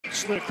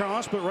slid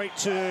across, but right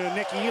to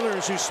Nick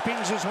Ehlers, who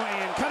spins his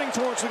way in, cutting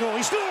towards the goal.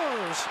 He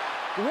scores!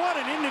 What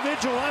an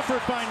individual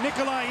effort by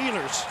Nikolaj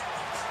Ehlers,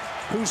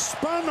 who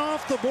spun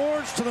off the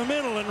boards to the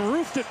middle and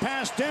roofed it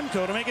past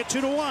Demko to make it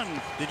 2-1.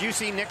 Did you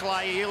see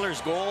Nikolaj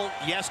Ehlers' goal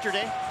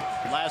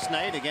last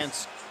night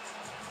against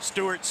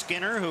Stuart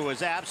Skinner, who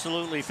was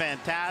absolutely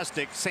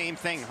fantastic? Same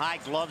thing, high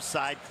glove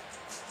side.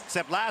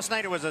 Except last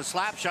night it was a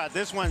slap shot.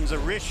 This one's a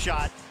wrist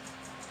shot.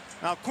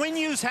 Now Quinn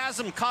Hughes has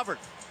him covered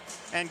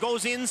and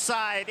goes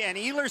inside, and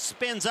Ehlers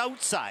spins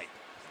outside.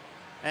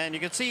 And you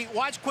can see,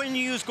 watch Quinn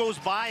Hughes goes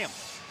by him.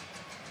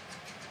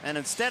 And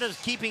instead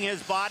of keeping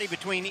his body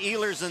between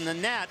Ehlers and the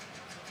net,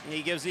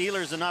 he gives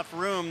Ehlers enough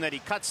room that he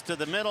cuts to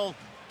the middle,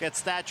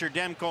 gets Thatcher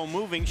Demko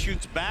moving,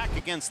 shoots back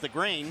against the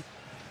grain.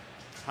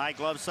 High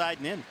glove side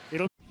and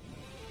in.